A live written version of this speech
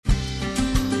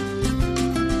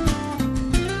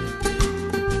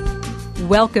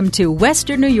Welcome to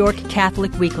Western New York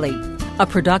Catholic Weekly, a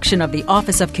production of the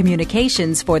Office of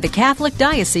Communications for the Catholic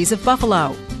Diocese of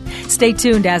Buffalo. Stay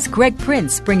tuned as Greg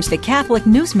Prince brings the Catholic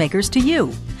newsmakers to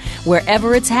you.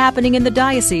 Wherever it's happening in the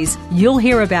diocese, you'll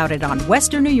hear about it on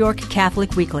Western New York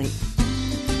Catholic Weekly.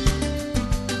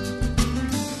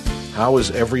 How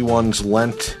is everyone's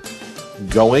Lent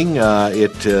going?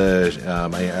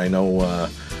 I know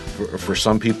for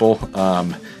some people,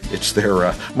 it's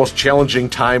their most challenging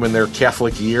time in their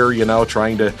Catholic year,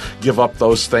 trying to give up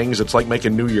those things. It's like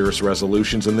making New Year's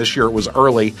resolutions, and this year it was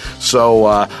early, so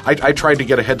I tried to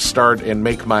get a head start and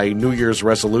make my New Year's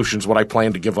resolutions what I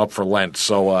plan to give up for Lent.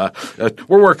 So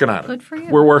we're working on it. Good for you.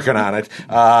 We're working on it.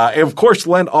 And of course,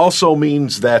 Lent also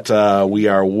means that we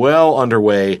are well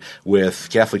underway with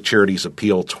Catholic Charities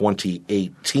Appeal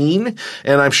 2018,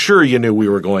 and I'm sure you knew we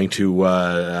were going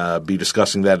to be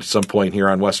discussing that at some point here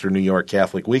on Western New York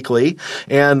Catholic Weekly.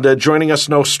 And joining us,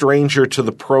 no stranger to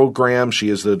the program, she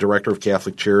is the Director of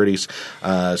Catholic Charities,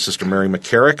 Sister Mary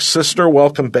McCarrick. Sister,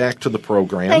 welcome back to the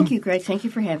program. Thank you, Greg. Thank you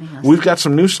for having us. We've got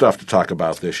some new stuff to talk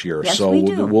about this year, yes, so we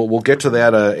do. We'll get to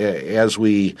that as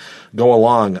we go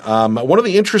along. One of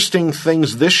the interesting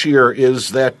things this year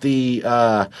is that the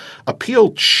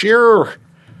appeal chair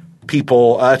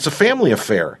people, it's a family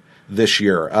affair this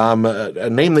year. A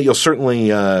name that you'll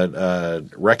certainly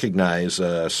recognize,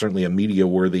 certainly a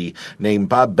media-worthy name.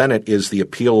 Bob Bennett is the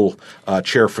appeal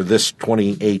chair for this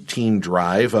 2018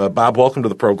 drive. Bob, welcome to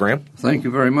the program. Thank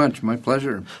you very much. My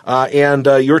pleasure. And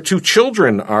your two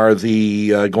children are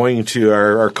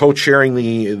are co-chairing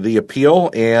the appeal,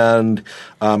 and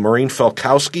Maureen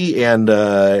Felkowski and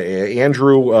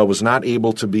Andrew was not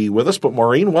able to be with us, but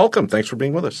Maureen, welcome. Thanks for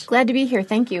being with us. Glad to be here.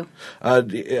 Thank you.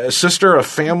 Sister, a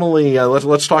family.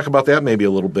 Let's talk about that maybe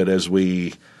a little bit as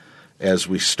we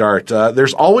start.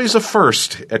 There's always a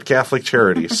first at Catholic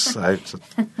Charities.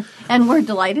 And we're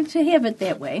delighted to have it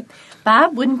that way.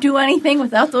 Bob wouldn't do anything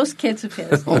without those kids of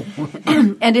his.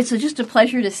 And it's just a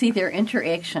pleasure to see their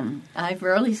interaction. I've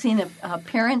rarely seen a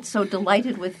parent so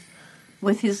delighted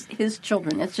with his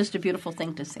children. It's just a beautiful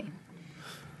thing to see.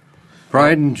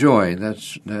 Pride and joy,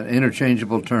 that's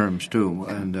interchangeable terms too.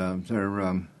 And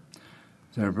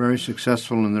they're very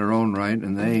successful in their own right,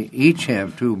 and they each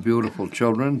have two beautiful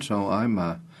children, so I'm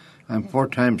 4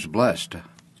 times blessed.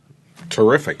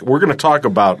 Terrific. We're going to talk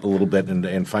about a little bit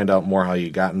and find out more how you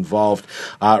got involved.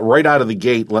 Right out of the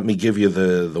gate, let me give you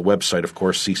the website, of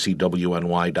course,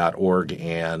 ccwny.org,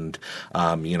 and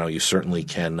you certainly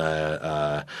can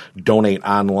donate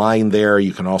online there.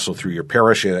 You can also through your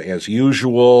parish as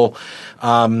usual.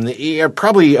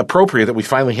 Probably appropriate that we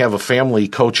finally have a family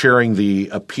co-chairing the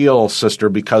appeal, Sister,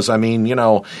 because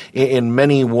in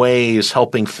many ways,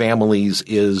 helping families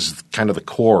is kind of the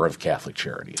core of Catholic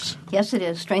Charities. Yes, it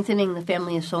is. Strengthening the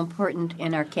family is so important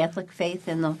in our Catholic faith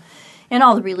and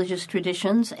all the religious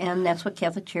traditions, and that's what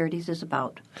Catholic Charities is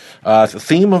about. The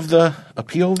theme of the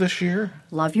appeal this year?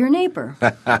 Love your neighbor.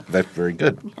 That's very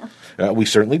good. Yeah. We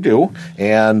certainly do.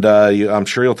 And I'm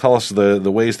sure you'll tell us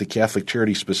the ways the Catholic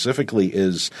Charity specifically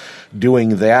is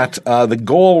doing that. The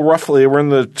goal, roughly, we're in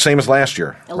the same as last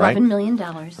year, right? $11 million.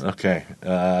 Okay.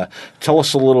 Tell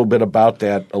us a little bit about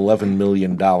that $11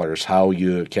 million, how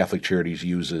Catholic Charities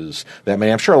uses that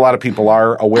money. I'm sure a lot of people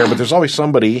are aware, but there's always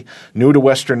somebody new to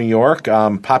Western New York.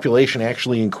 Population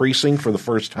actually increasing for the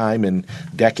first time in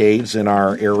decades in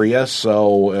our area,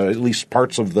 so at least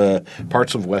parts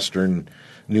of Western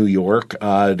New York.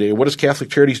 What does Catholic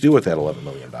Charities do with that $11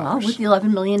 million? Well, with the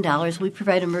 $11 million, we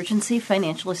provide emergency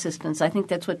financial assistance. I think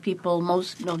that's what people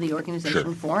most know the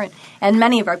organization for. And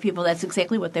many of our people, that's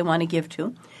exactly what they want to give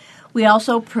to. We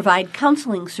also provide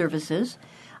counseling services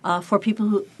for people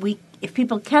who if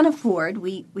people can afford,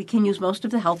 we can use most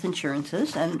of the health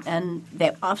insurances, and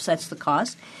that offsets the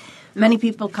cost. Many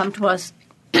people come to us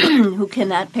who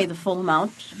cannot pay the full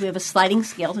amount. We have a sliding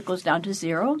scale that goes down to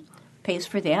 0, pays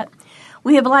for that.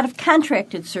 We have a lot of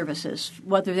contracted services,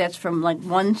 whether that's from like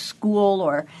one school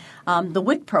or the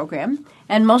WIC program.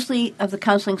 And mostly of the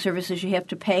counseling services, you have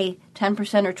to pay 10%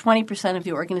 or 20% of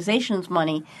the organization's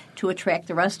money to attract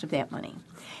the rest of that money.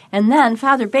 And then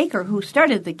Father Baker, who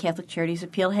started the Catholic Charities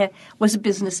Appeal, was a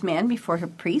businessman before a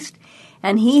priest.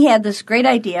 And he had this great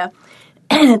idea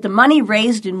that the money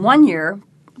raised in one year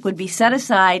would be set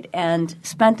aside and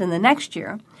spent in the next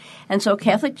year. And so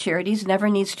Catholic Charities never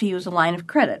needs to use a line of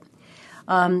credit.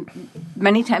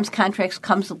 Many times contracts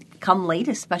come late,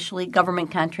 especially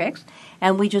government contracts,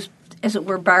 and we just, as it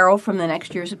were, borrow from the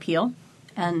next year's appeal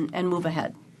and move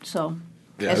ahead. So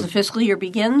as the fiscal year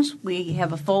begins, we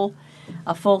have a full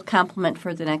complement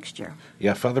for the next year.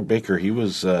 Yeah, Father Baker, he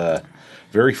was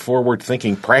very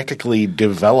forward-thinking, practically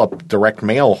developed direct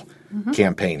mail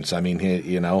campaigns. I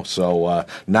mean, so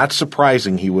not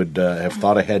surprising he would have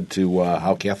thought ahead to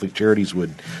how Catholic Charities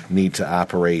would need to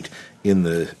operate in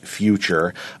the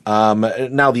future.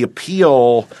 Now, the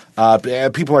appeal,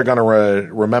 people are going to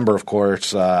remember, of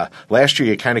course, last year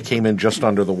you kind of came in just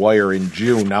under the wire in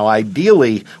June. Now,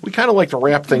 ideally, we kind of like to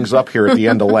wrap things up here at the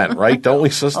end of Lent, right? Don't we,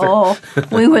 Sister? Oh,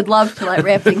 we would love to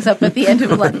wrap things up at the end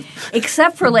of Lent.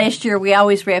 Except for last year, we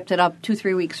always wrapped it up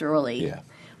 2-3 weeks early. Yeah.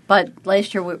 But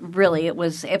last year, really, it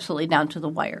was absolutely down to the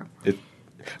wire.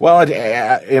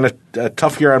 In a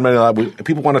tough year on many levels,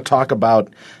 people want to talk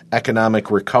about economic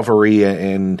recovery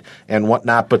and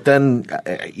whatnot, but then,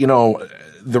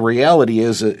 the reality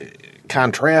is,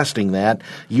 contrasting that,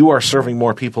 you are serving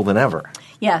more people than ever.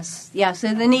 Yes,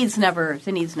 the needs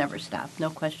never stop. No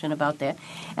question about that.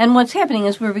 And what's happening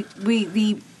is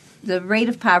the rate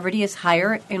of poverty is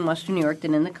higher in Western New York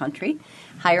than in the country,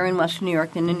 higher in Western New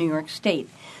York than in New York State.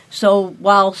 So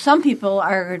while some people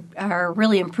are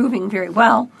really improving very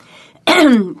well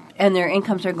and their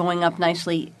incomes are going up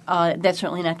nicely, that's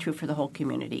certainly not true for the whole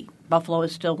community. Buffalo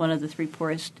is still one of the 3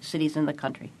 poorest cities in the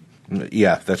country.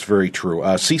 Yeah, that's very true.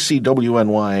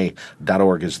 ccwny.org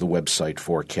is the website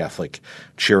for Catholic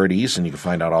Charities, and you can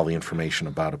find out all the information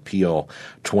about Appeal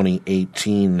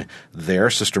 2018 there.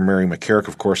 Sister Mary McCarrick,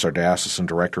 of course, our Diocesan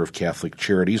Director of Catholic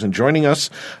Charities. And joining us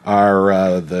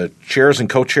are the chairs and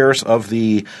co-chairs of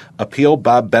the Appeal,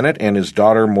 Bob Bennett and his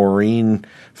daughter Maureen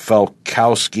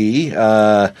Felkowski.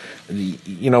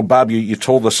 Bob, you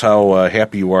told us how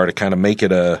happy you are to kind of make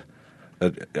it a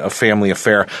family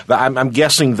affair. I'm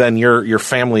guessing then your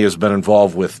family has been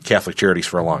involved with Catholic Charities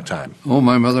for a long time. Oh,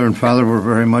 my mother and father were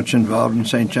very much involved in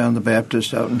St. John the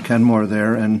Baptist out in Kenmore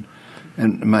there, and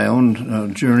my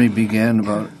own journey began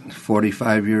about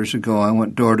 45 years ago. I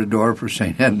went door to door for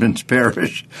St. Edmund's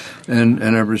Parish, and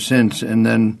ever since. And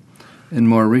then in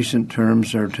more recent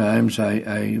times,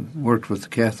 I worked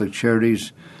with Catholic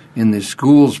Charities in the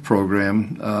schools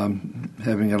program.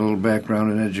 Having a little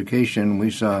background in education,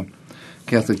 we saw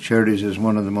Catholic Charities is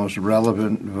one of the most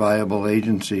relevant, viable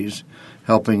agencies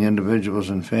helping individuals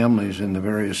and families in the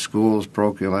various schools,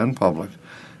 parochial and public.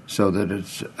 So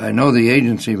that I know the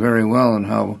agency very well and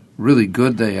how really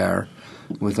good they are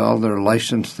with all their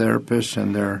licensed therapists,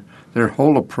 and their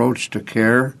whole approach to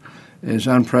care is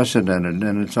unprecedented.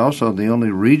 And it's also the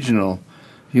only regional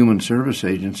human service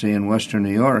agency in Western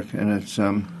New York, and it's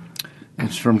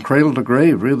from cradle to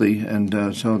grave, really.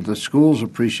 And so the schools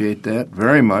appreciate that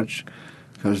very much,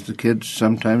 because the kids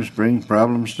sometimes bring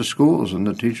problems to schools, and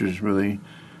the teachers really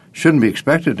shouldn't be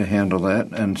expected to handle that.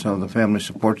 And so the Family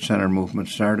Support Center movement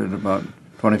started about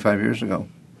 25 years ago.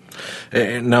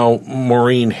 Now,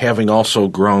 Maureen, having also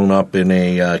grown up in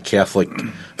a Catholic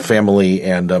family,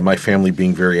 and my family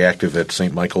being very active at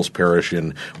St. Michael's Parish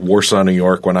in Warsaw, New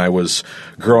York, when I was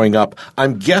growing up,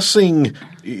 I'm guessing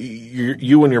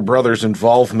you and your brother's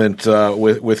involvement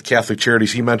with Catholic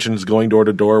Charities, he mentions going door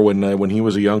to door when he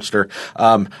was a youngster.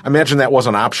 I imagine that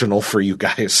wasn't optional for you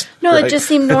guys. No, right? It just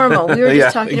seemed normal. We were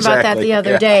just talking about that the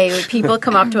other day. People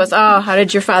come up to us, how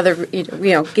did your father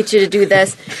get you to do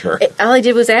this? Sure. All I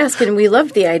did was ask, and we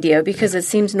loved the idea because it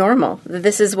seems normal.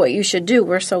 This is what you should do.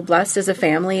 We're so blessed as a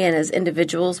family and as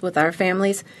individuals with our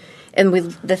families. And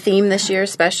the theme this year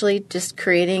especially, just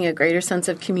creating a greater sense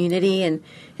of community and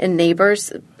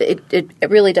neighbors, it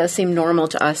really does seem normal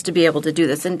to us to be able to do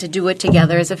this and to do it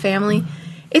together as a family.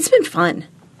 It's been fun.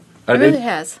 It really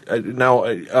has. Now,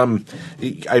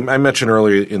 I mentioned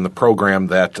earlier in the program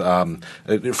that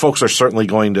folks are certainly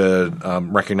going to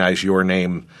recognize your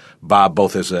name, Bob,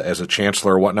 both as a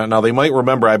chancellor or whatnot. Now, they might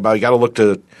remember, I got to look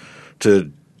to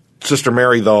Sister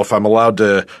Mary, though, if I'm allowed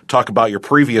to talk about your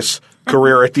previous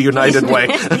career at the United Way.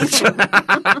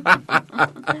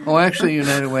 Oh, actually,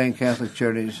 United Way and Catholic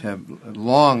Charities have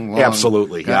long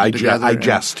absolutely. Yeah, I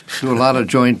jest. Do a lot of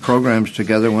joint programs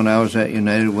together. When I was at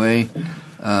United Way,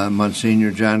 Monsignor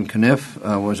John Kniff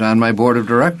was on my board of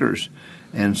directors,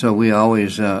 and so we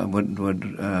always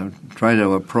would try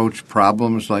to approach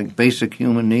problems like basic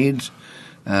human needs.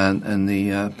 And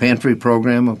the pantry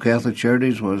program of Catholic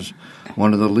Charities was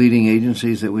one of the leading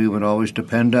agencies that we would always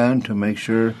depend on to make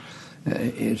sure.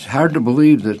 It's hard to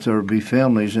believe that there would be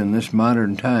families in this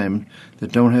modern time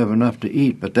that don't have enough to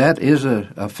eat, but that is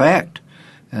a fact,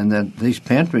 and that these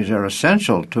pantries are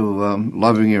essential to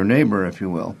loving your neighbor, if you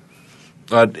will.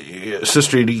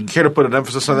 Sister, do you care to put an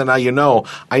emphasis on that? Now,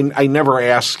 I never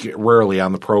ask rarely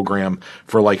on the program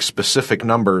for like specific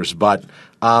numbers, but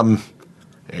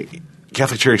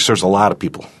Catholic Charities serves a lot of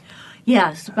people.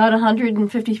 Yes, about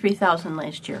 153,000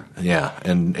 last year. Yeah,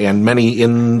 and many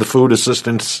in the food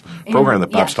assistance program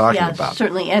that Bob's talking about. Yes,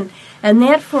 certainly. And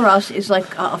that for us is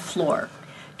like a floor.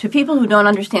 To people who don't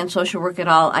understand social work at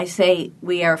all, I say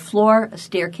we are a floor, a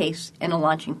staircase, and a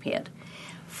launching pad.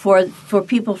 For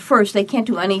people, first, they can't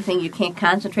do anything. You can't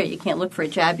concentrate. You can't look for a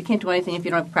job. You can't do anything if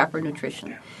you don't have proper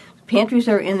nutrition. Pantries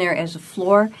are in there as a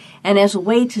floor and as a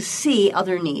way to see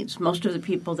other needs. Most of the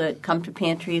people that come to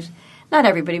pantries, not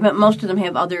everybody, but most of them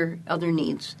have other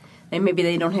needs. Maybe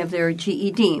they don't have their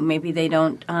GED. Maybe they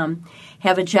don't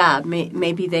have a job.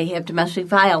 Maybe they have domestic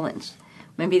violence.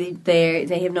 Maybe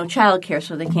they have no child care,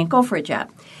 so they can't go for a job.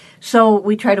 So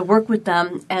we try to work with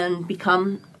them and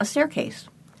become a staircase.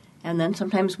 And then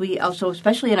sometimes we also,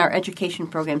 especially in our education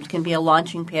programs, can be a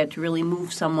launching pad to really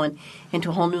move someone into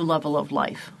a whole new level of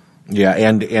life. Yeah,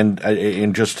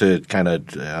 and just to kind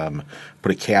of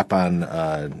put a cap on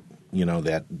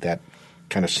that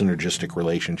kind of synergistic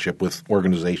relationship with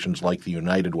organizations like the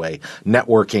United Way,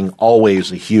 networking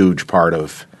always a huge part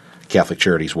of Catholic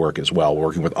Charities work as well,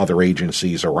 working with other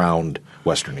agencies around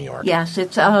Western New York. Yes,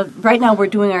 it's right now we're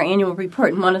doing our annual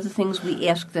report, and one of the things we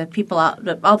ask the people out,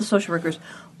 all the social workers,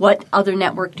 what other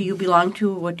network do you belong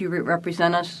to? What do you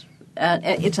represent us?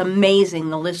 It's amazing,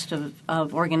 the list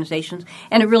of organizations,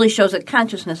 and it really shows a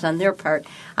consciousness on their part.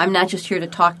 I'm not just here to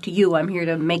talk to you. I'm here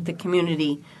to make the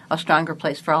community a stronger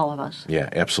place for all of us. Yeah,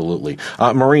 absolutely.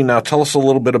 Maureen, now tell us a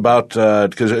little bit about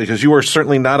because you are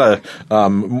certainly not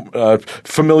a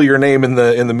familiar name in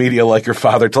the media like your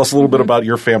father. Tell us a little bit about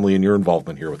your family and your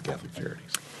involvement here with Catholic Charities.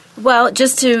 Well,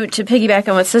 just to piggyback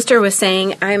on what Sister was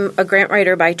saying, I'm a grant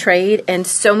writer by trade, and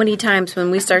so many times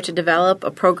when we start to develop a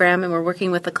program and we're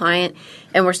working with a client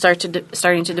and we're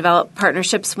starting to develop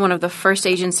partnerships, one of the first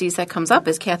agencies that comes up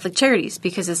is Catholic Charities,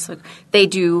 because they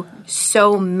do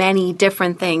so many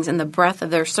different things, and the breadth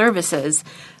of their services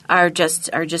are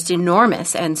just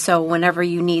enormous. And so whenever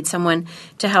you need someone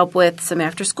to help with some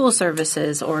after-school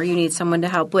services, or you need someone to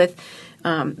help with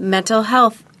mental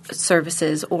health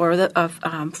services, or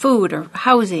food or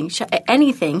housing,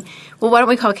 anything, well, why don't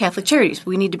we call Catholic Charities?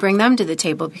 We need to bring them to the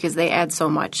table because they add so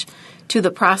much to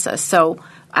the process. So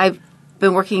I've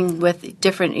been working with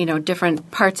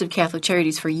different parts of Catholic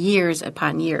Charities for years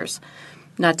upon years,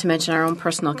 not to mention our own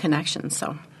personal connections.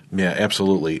 So. Yeah,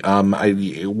 absolutely.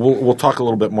 We'll talk a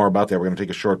little bit more about that. We're going to take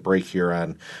a short break here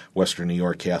on Western New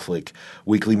York Catholic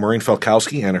Weekly. Maureen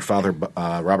Falkowski and her father,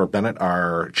 Robert Bennett,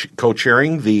 are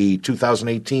co-chairing the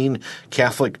 2018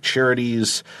 Catholic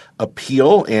Charities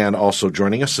Appeal, and also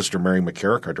joining us, Sister Mary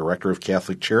McCarrick, our Director of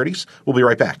Catholic Charities. We'll be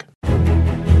right back.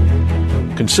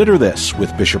 Consider This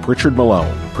with Bishop Richard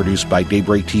Malone, produced by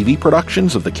Daybreak TV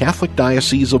Productions of the Catholic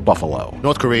Diocese of Buffalo.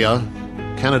 North Korea,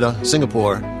 Canada,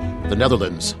 Singapore, the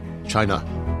Netherlands, China,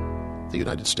 the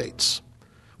United States.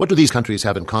 What do these countries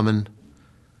have in common?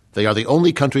 They are the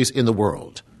only countries in the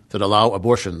world that allow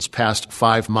abortions past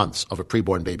 5 months of a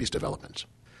preborn baby's development.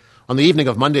 On the evening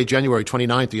of Monday, January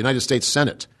 29th, the United States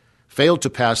Senate failed to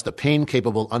pass the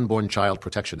Pain-Capable Unborn Child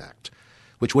Protection Act,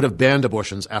 which would have banned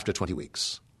abortions after 20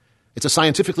 weeks. It's a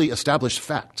scientifically established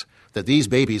fact that these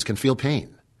babies can feel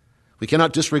pain. We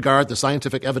cannot disregard the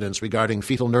scientific evidence regarding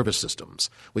fetal nervous systems,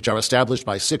 which are established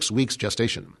by 6 weeks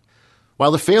gestation.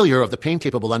 While the failure of the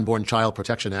Pain-Capable Unborn Child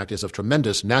Protection Act is of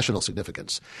tremendous national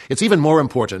significance, it's even more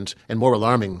important and more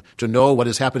alarming to know what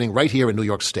is happening right here in New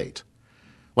York State.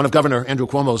 One of Governor Andrew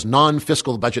Cuomo's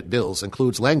non-fiscal budget bills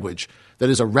includes language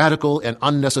that is a radical and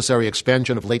unnecessary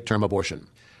expansion of late-term abortion.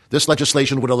 This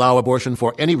legislation would allow abortion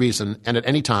for any reason and at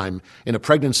any time in a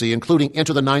pregnancy, including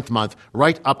into the 9th month,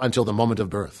 right up until the moment of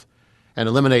birth, and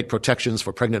eliminate protections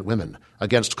for pregnant women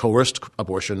against coerced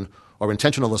abortion or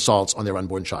intentional assaults on their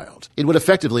unborn child. It would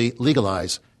effectively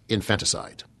legalize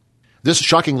infanticide. This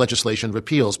shocking legislation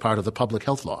repeals part of the public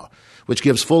health law, which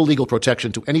gives full legal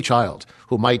protection to any child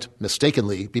who might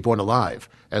mistakenly be born alive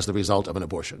as the result of an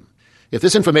abortion. If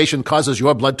this information causes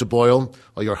your blood to boil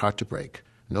or your heart to break,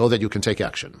 know that you can take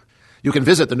action. You can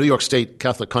visit the New York State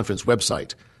Catholic Conference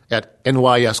website at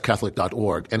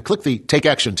WNYCatholic.org and click the Take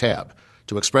Action tab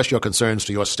to express your concerns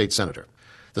to your state senator.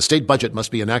 The state budget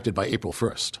must be enacted by April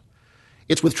 1st.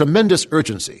 It's with tremendous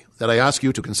urgency that I ask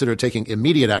you to consider taking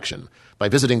immediate action by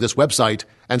visiting this website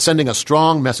and sending a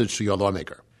strong message to your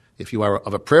lawmaker. If you are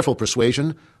of a prayerful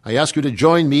persuasion, I ask you to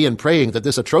join me in praying that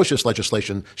this atrocious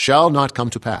legislation shall not come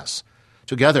to pass.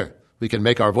 Together, we can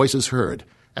make our voices heard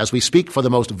as we speak for the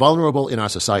most vulnerable in our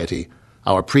society,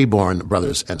 our preborn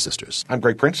brothers and sisters. I'm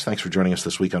Greg Prince. Thanks for joining us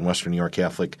this week on Western New York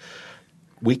Catholic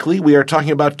Weekly. We are talking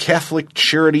about Catholic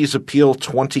Charities Appeal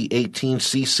 2018.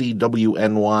 ccwny.org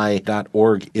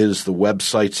is the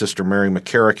website. Sister Mary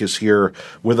McCarrick is here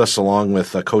with us, along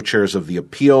with co-chairs of the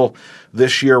appeal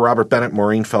this year, Robert Bennett,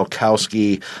 Maureen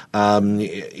Falkowski.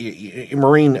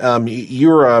 Maureen,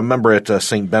 you're a member at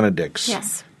St. Benedict's.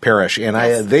 Yes. parish, and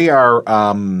they are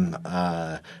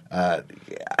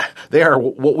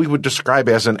what we would describe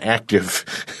as an active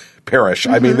parish.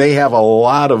 I mean, they have a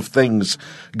lot of things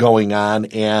going on,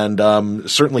 and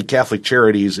certainly Catholic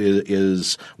Charities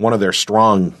is one of their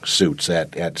strong suits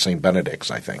at St.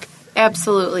 Benedict's, I think.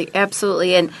 Absolutely.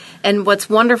 And what's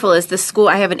wonderful is the school,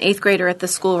 I have an 8th grader at the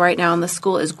school right now, and the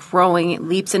school is growing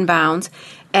leaps and bounds.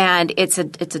 And it's a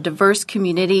diverse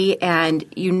community, and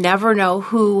you never know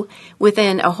who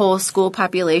within a whole school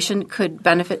population could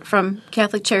benefit from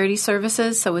Catholic Charities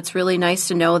services. So it's really nice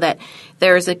to know that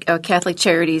there's a Catholic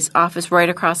Charities office right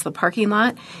across the parking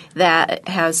lot that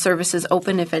has services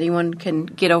open if anyone can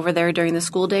get over there during the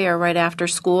school day or right after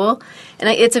school. And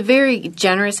it's a very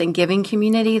generous and giving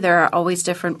community. There are always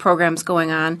different programs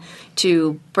going on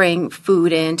to bring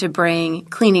food in, to bring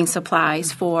cleaning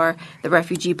supplies for the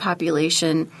refugee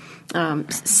population,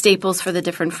 staples for the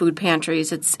different food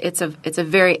pantries. It's a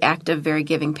very active, very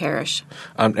giving parish.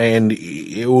 And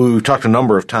we've talked a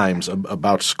number of times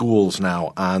about schools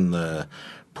now on the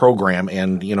program,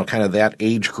 and kind of that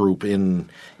age group in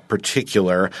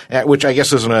particular, which I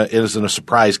guess isn't a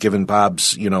surprise given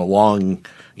Bob's long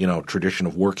tradition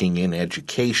of working in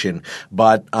education.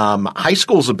 But high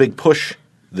school's a big push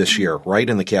this year, right,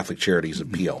 in the Catholic Charities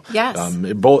appeal. Yes.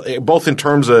 Both in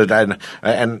terms of and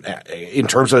in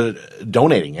terms of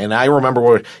donating. And I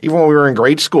remember even when we were in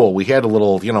grade school, we had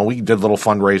we did little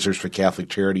fundraisers for Catholic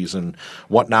Charities and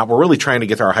whatnot. We're really trying to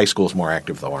get our high schools more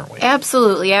active, though, aren't we?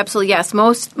 Absolutely. Yes.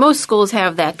 Most schools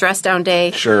have that dress down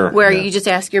day, where you just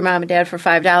ask your mom and dad for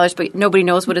 $5, but nobody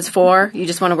knows what it's for. You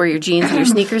just want to wear your jeans and your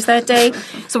sneakers that day.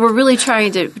 So we're really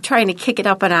trying to kick it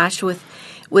up a notch with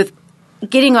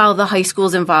getting all the high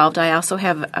schools involved. I also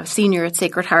have a senior at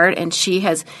Sacred Heart, and she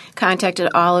has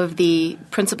contacted all of the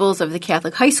principals of the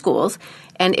Catholic high schools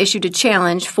and issued a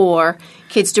challenge for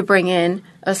kids to bring in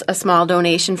a small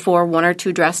donation for 1 or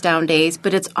 2 dress-down days.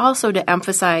 But it's also to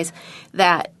emphasize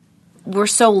that we're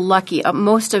so lucky.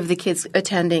 Most of the kids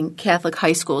attending Catholic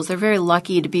high schools, they're very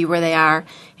lucky to be where they are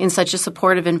in such a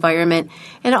supportive environment,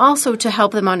 and also to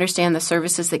help them understand the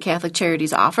services that Catholic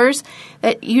Charities offers,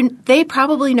 that they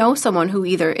probably know someone who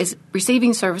either is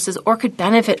receiving services or could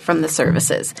benefit from the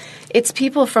services. It's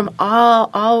people from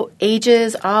all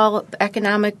ages, all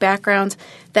economic backgrounds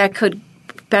that could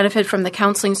benefit from the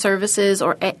counseling services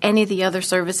or any of the other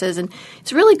services. And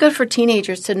it's really good for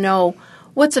teenagers to know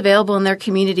what's available in their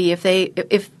community. If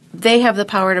they have the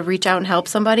power to reach out and help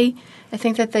somebody, I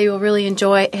think that they will really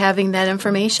enjoy having that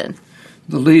information.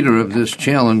 The leader of this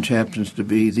challenge happens to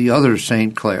be the other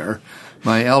St. Clair,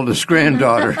 my eldest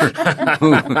granddaughter.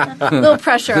 A little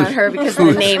pressure on her because of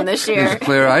the name this year.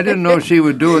 Claire, I didn't know she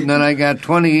would do it, and then I got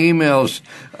 20 emails,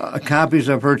 copies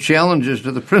of her challenges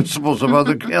to the principals of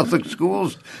other Catholic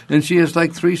schools, and she has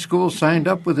like 3 schools signed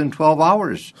up within 12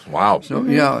 hours. Wow. So,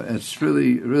 it's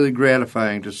really, really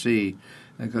gratifying to see,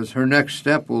 because her next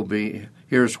step will be,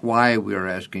 here's why we are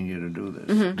asking you to do this.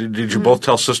 Mm-hmm. Did you both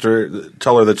tell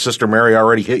her that Sister Mary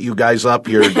already hit you guys up?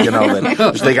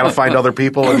 That they got to find other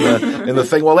people in the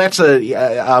thing. Well, that's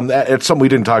it's something we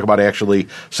didn't talk about actually.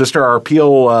 Sister, our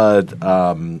appeal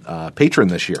patron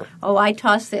this year. Oh, I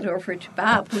tossed that over to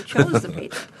Bob, who chose the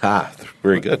patron.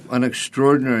 Very good. An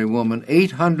extraordinary woman,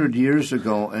 800 years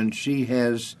ago, and she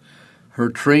has her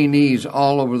trainees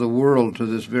all over the world to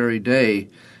this very day.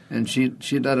 And she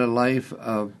led a life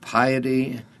of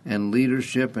piety and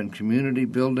leadership and community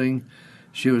building.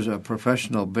 She was a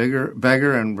professional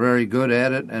beggar and very good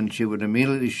at it, and she would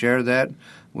immediately share that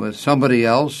with somebody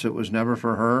else. It was never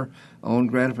for her own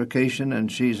gratification, and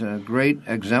she's a great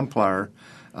exemplar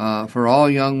for all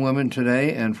young women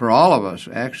today and for all of us,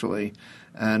 actually.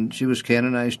 And she was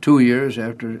canonized 2 years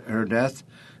after her death.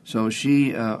 So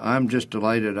I'm just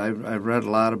delighted. I've read a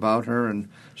lot about her, and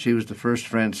she was the first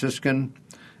Franciscan.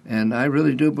 And I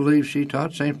really do believe she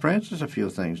taught St. Francis a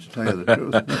few things, to tell you the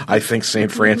truth. I think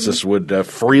St. Francis would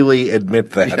freely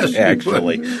admit that, yes,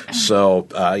 actually. So,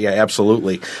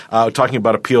 absolutely. Talking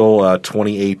about Appeal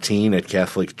 2018 at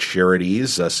Catholic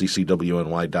Charities,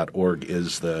 ccwny.org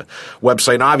is the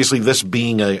website. And obviously, this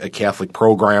being a Catholic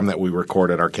program that we record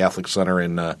at our Catholic Center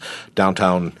in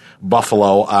downtown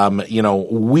Buffalo,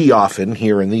 we often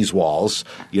here in these walls,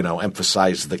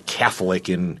 emphasize the Catholic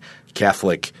in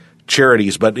Catholic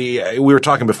Charities, but we were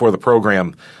talking before the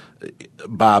program,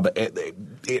 Bob,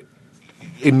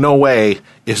 in no way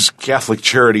is Catholic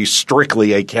Charities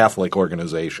strictly a Catholic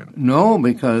organization. No,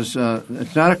 because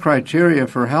it's not a criteria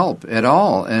for help at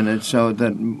all, and it's so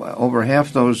that over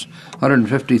half those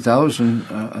 153,000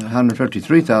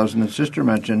 that Sister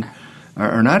mentioned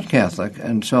are not Catholic,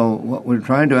 and so what we're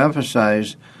trying to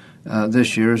emphasize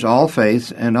this year is all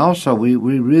faiths, and also we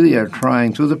really are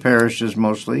trying, through the parishes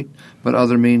mostly, but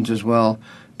other means as well,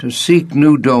 to seek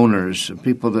new donors,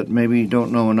 people that maybe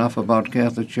don't know enough about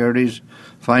Catholic Charities,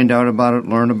 find out about it,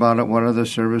 learn about it, what are the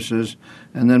services,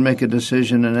 and then make a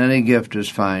decision, and any gift is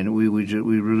fine. We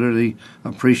really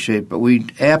appreciate, but we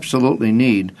absolutely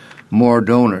need more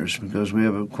donors because we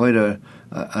have quite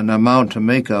an amount to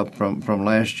make up from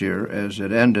last year as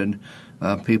it ended.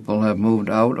 People have moved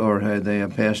out or they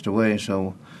have passed away,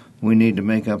 so we need to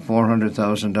make up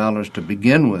 $400,000 to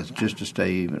begin with just to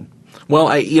stay even. Well,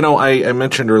 I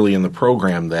mentioned early in the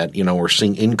program that, we're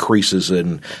seeing increases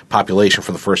in population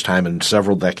for the first time in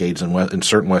several decades in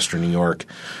certain Western New York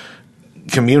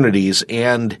communities,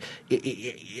 and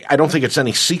I don't think it's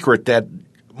any secret that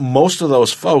most of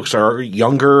those folks are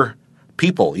younger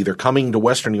people, either coming to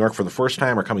Western New York for the first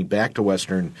time or coming back to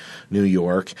Western New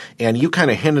York. And you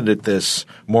kind of hinted at this,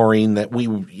 Maureen, that we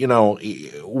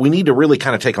need to really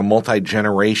kind of take a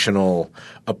multi-generational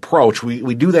approach.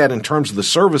 We do that in terms of the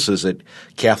services at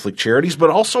Catholic Charities,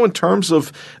 but also in terms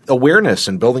of awareness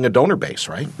and building a donor base,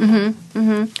 right? Mm-hmm.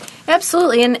 Mm-hmm.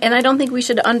 Absolutely. And I don't think we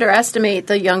should underestimate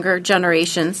the younger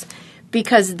generations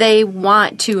because they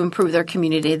want to improve their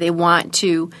community. They want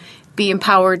to be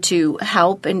empowered to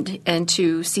help and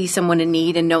to see someone in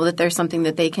need and know that there's something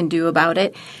that they can do about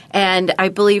it. And I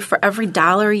believe for every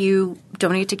dollar you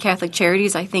donate to Catholic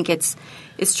Charities, I think it's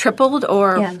tripled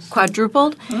or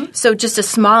quadrupled. Mm-hmm. So just a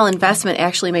small investment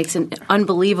actually makes an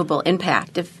unbelievable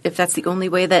impact. If that's the only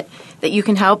way that you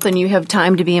can help and you have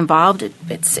time to be involved,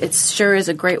 it sure is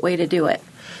a great way to do it.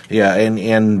 Yeah,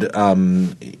 and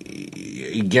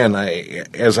again,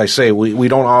 as I say, we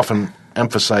don't often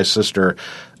emphasize, Sister,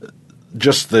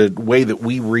 just the way that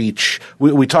we reach.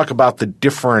 We talk about the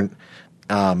different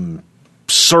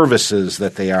services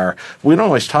that they are. We don't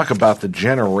always talk about the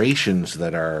generations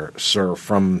that are served,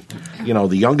 from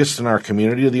the youngest in our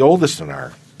community to the oldest in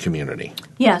our community.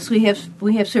 Yes, we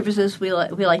have services. We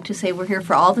like to say we're here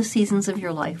for all the seasons of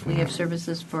your life. We have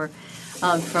services for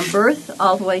from birth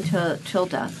all the way till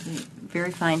death.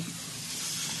 Very fine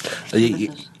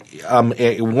services.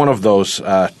 One of those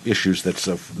issues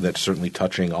that's certainly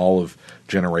touching all of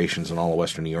generations in all of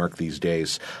Western New York these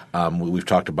days. We've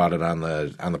talked about it on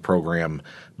the program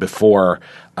before.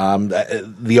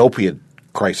 The opiate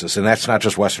crisis, and that's not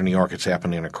just Western New York; it's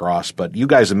happening across. But you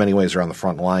guys, in many ways, are on the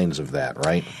front lines of that,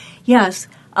 right? Yes.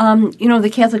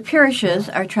 The Catholic parishes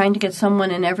are trying to get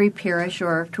someone in every parish,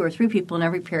 or 2 or 3 people in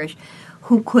every parish,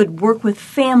 who could work with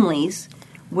families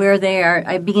where they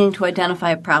are beginning to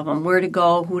identify a problem, where to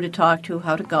go, who to talk to,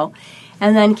 how to go.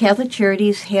 And then Catholic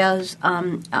Charities has,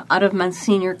 out of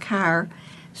Monsignor Carr,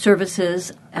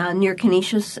 services near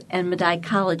Canisius and Medaille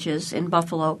colleges in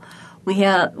Buffalo. We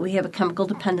have a chemical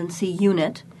dependency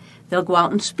unit. They'll go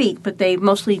out and speak, but they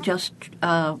mostly just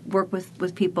work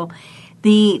with people.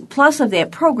 The plus of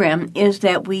that program is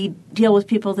that we deal with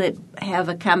people that have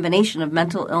a combination of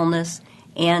mental illness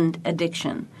and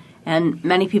addiction. And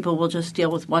many people will just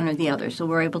deal with one or the other. So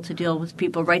we're able to deal with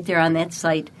people right there on that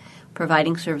site,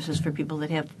 providing services for people that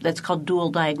have – that's called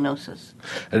dual diagnosis.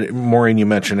 Maureen, you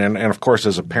mentioned, and of course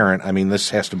as a parent, I mean,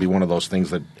 this has to be one of those things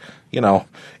that,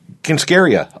 can scare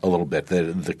you a little bit,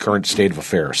 the current state of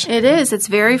affairs. It is. It's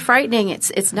very frightening.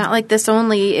 It's not like this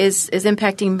only is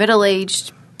impacting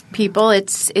middle-aged people.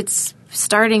 It's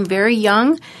starting very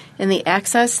young, and the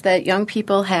access that young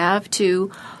people have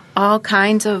to – all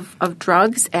kinds of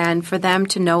drugs, and for them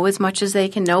to know as much as they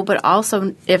can know, but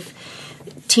also if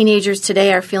teenagers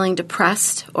today are feeling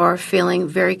depressed or feeling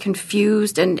very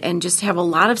confused and just have a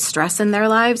lot of stress in their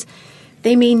lives,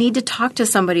 they may need to talk to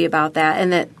somebody about that,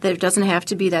 and that there doesn't have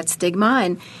to be that stigma.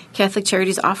 And Catholic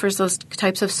Charities offers those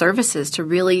types of services to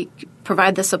really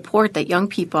provide the support that young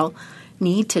people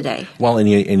need today. Well, and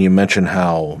you mentioned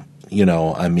how,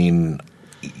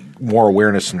 more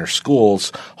awareness in their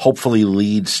schools hopefully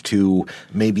leads to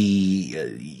maybe,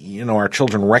 our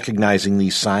children recognizing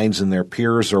these signs in their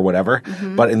peers or whatever.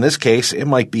 Mm-hmm. But in this case, it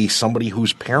might be somebody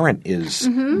whose parent is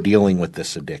dealing with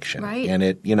this addiction. Right. And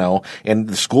and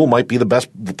the school might be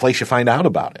the place you find out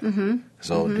about it. Mm-hmm.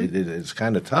 So it's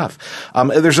kind of tough.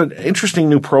 There's an interesting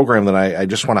new program that I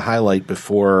just want to highlight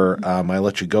before I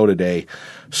let you go today,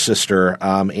 Sister,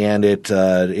 and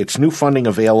it's new funding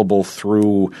available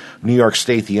through New York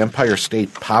State, the Empire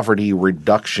State Poverty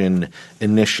Reduction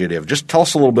Initiative. Just tell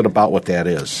us a little bit about what that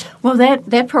is. Well,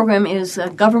 that program is a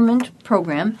government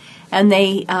program, and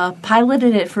they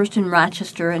piloted it first in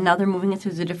Rochester, and now they're moving it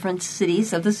through the different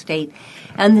cities of the state.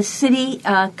 And the city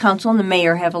council and the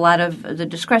mayor have a lot of the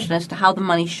discretion as to how the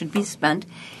money should be spent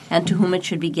and to whom it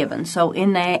should be given. So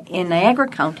in Niagara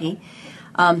County,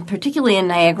 particularly in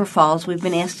Niagara Falls, we've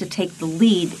been asked to take the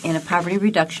lead in a poverty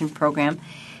reduction program.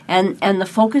 And the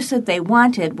focus that they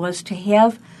wanted was to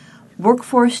have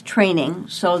workforce training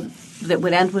so that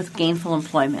would end with gainful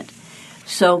employment.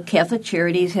 So Catholic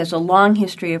Charities has a long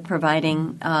history of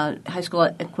providing high school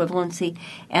equivalency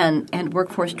and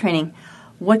workforce training.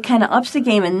 What kind of ups the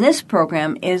game in this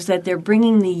program is that they're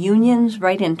bringing the unions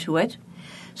right into it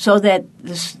so that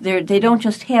they don't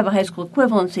just have a high school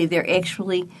equivalency, they're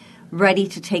actually ready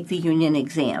to take the union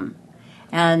exam.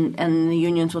 And the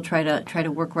unions will try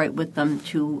to work right with them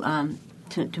to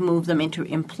move them into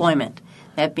employment,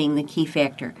 that being the key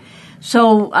factor.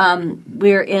 So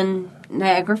we're in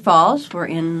Niagara Falls, we're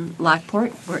in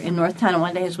Lockport, we're in North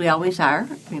Tonawanda, as we always are.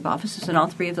 We have offices in all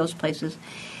three of those places.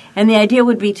 And the idea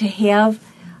would be to have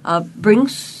bring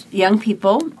young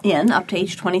people in up to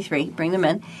age 23, bring them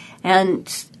in,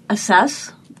 and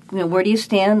assess, where do you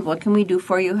stand, what can we do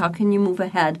for you, how can you move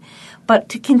ahead, but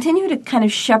to continue to kind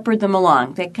of shepherd them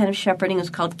along. That kind of shepherding is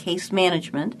called case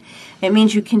management. It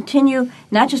means you continue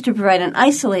not just to provide an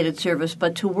isolated service,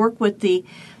 but to work with the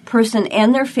person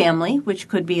and their family, which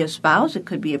could be a spouse, it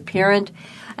could be a parent,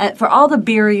 for all the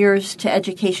barriers to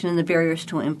education and the barriers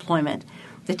to employment.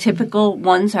 The typical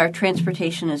ones are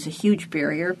transportation is a huge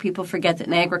barrier. People forget that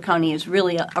Niagara County is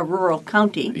really a rural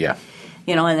county. Yeah.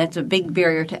 And that's a big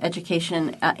barrier to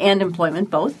education and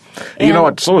employment, both. And you know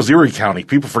what? So is Erie County.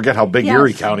 People forget how big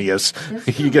Erie County is.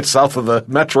 You get south of the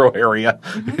metro area,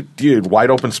 dude, wide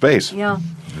open space. Yeah.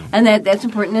 And that's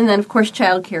important. And then, of course,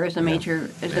 child care is a major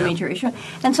issue.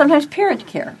 And sometimes parent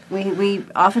care. We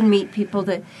often meet people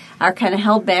that are kind of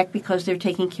held back because they're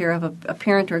taking care of a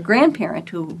parent or a grandparent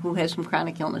who has some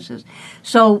chronic illnesses.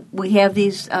 So we have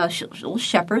these little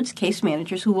shepherds, case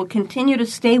managers, who will continue to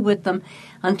stay with them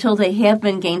until they have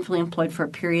been gainfully employed for a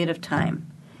period of time.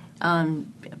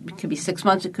 It could be 6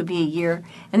 months, it could be a year.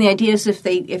 And the idea is if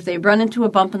they run into a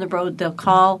bump in the road, they'll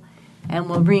call and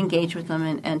we'll re-engage with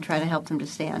them and try to help them to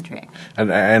stay on track.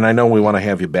 And I know we want to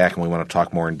have you back and we want to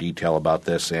talk more in detail about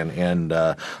this and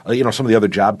some of the other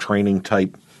job training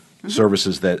type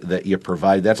services that you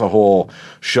provide. That's a whole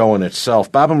show in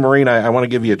itself. Bob and Maureen, I want to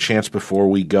give you a chance before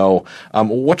we go.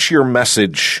 What's your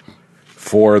message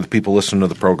for the people listening to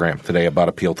the program today about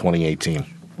Appeal 2018?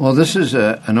 Well, this is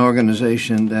an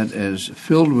organization that is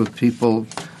filled with people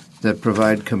that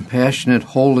provide compassionate,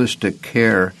 holistic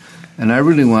care. And I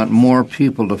really want more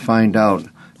people to find out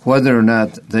whether or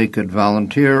not they could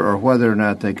volunteer or whether or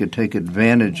not they could take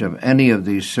advantage of any of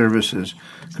these services,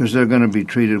 because they're going to be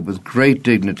treated with great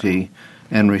dignity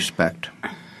and respect.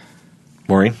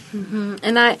 Maureen? Mm-hmm.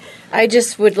 And I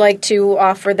just would like to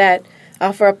offer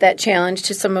up that challenge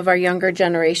to some of our younger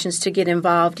generations to get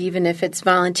involved, even if it's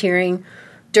volunteering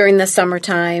during the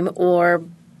summertime or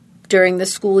during the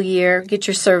school year. Get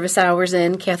your service hours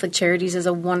in. Catholic Charities is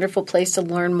a wonderful place to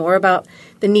learn more about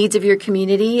the needs of your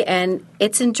community, and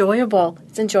it's enjoyable.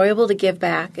 It's enjoyable to give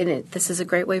back, and this is a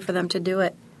great way for them to do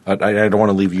it. I don't want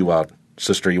to leave you out.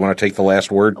 Sister, you want to take the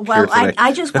last word here today?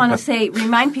 I just want to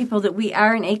remind people that we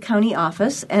are an 8-county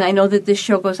office, and I know that this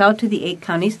show goes out to the 8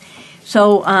 counties.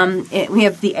 So we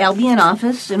have the Albion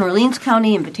office in Orleans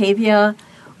County, in Batavia,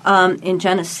 in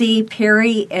Genesee,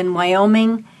 Perry, in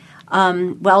Wyoming,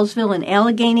 Wellsville and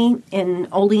Allegheny, in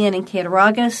Olean and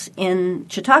Cattaraugus. In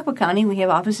Chautauqua County, we have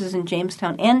offices in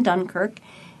Jamestown and Dunkirk.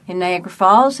 In Niagara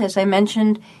Falls, as I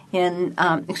mentioned, in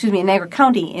Niagara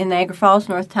County, in Niagara Falls,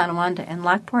 North Tonawanda, and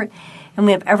Lockport. And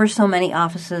we have ever so many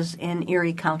offices in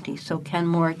Erie County, so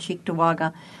Kenmore,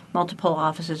 Cheektowaga, multiple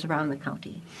offices around the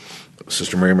county.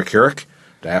 Sister Mary McCarrick,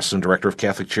 Diocesan Director of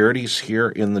Catholic Charities here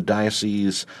in the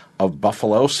Diocese of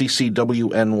Buffalo.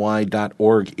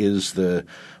 ccwny.org is the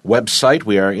website.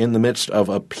 We are in the midst of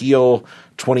Appeal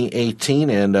 2018,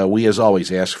 and we, as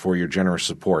always, ask for your generous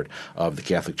support of the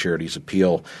Catholic Charities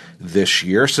Appeal this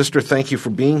year. Sister, thank you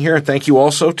for being here. Thank you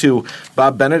also to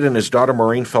Bob Bennett and his daughter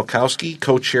Maureen Felkowski,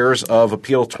 co-chairs of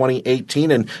Appeal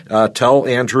 2018, and tell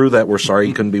Andrew that we're sorry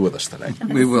he couldn't be with us today.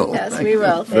 We will. Yes, we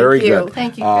will. Very good.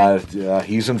 Thank you.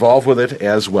 He's involved with it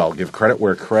as well. Give credit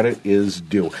where credit is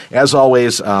due. As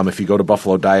always, if you go to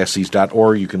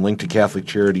buffalodiocese.org, you can link to Catholic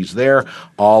Charities there.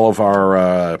 All of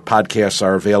our podcasts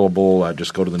are available.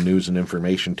 Just go to the News and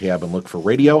Information tab and look for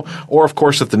radio. Or, of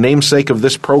course, at the namesake of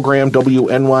this program,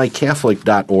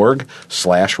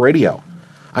 WNYCatholic.org/radio.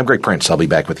 I'm Greg Prince. I'll be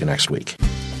back with you next week.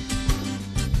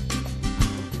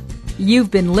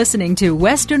 You've been listening to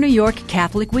Western New York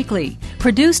Catholic Weekly,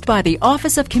 produced by the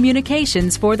Office of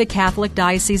Communications for the Catholic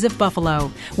Diocese of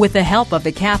Buffalo, with the help of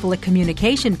the Catholic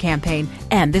Communication Campaign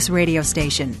and this radio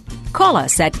station. Call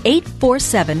us at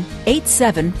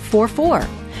 847-8744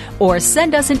 or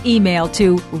send us an email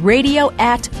to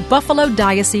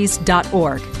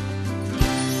radio@buffalodiocese.org.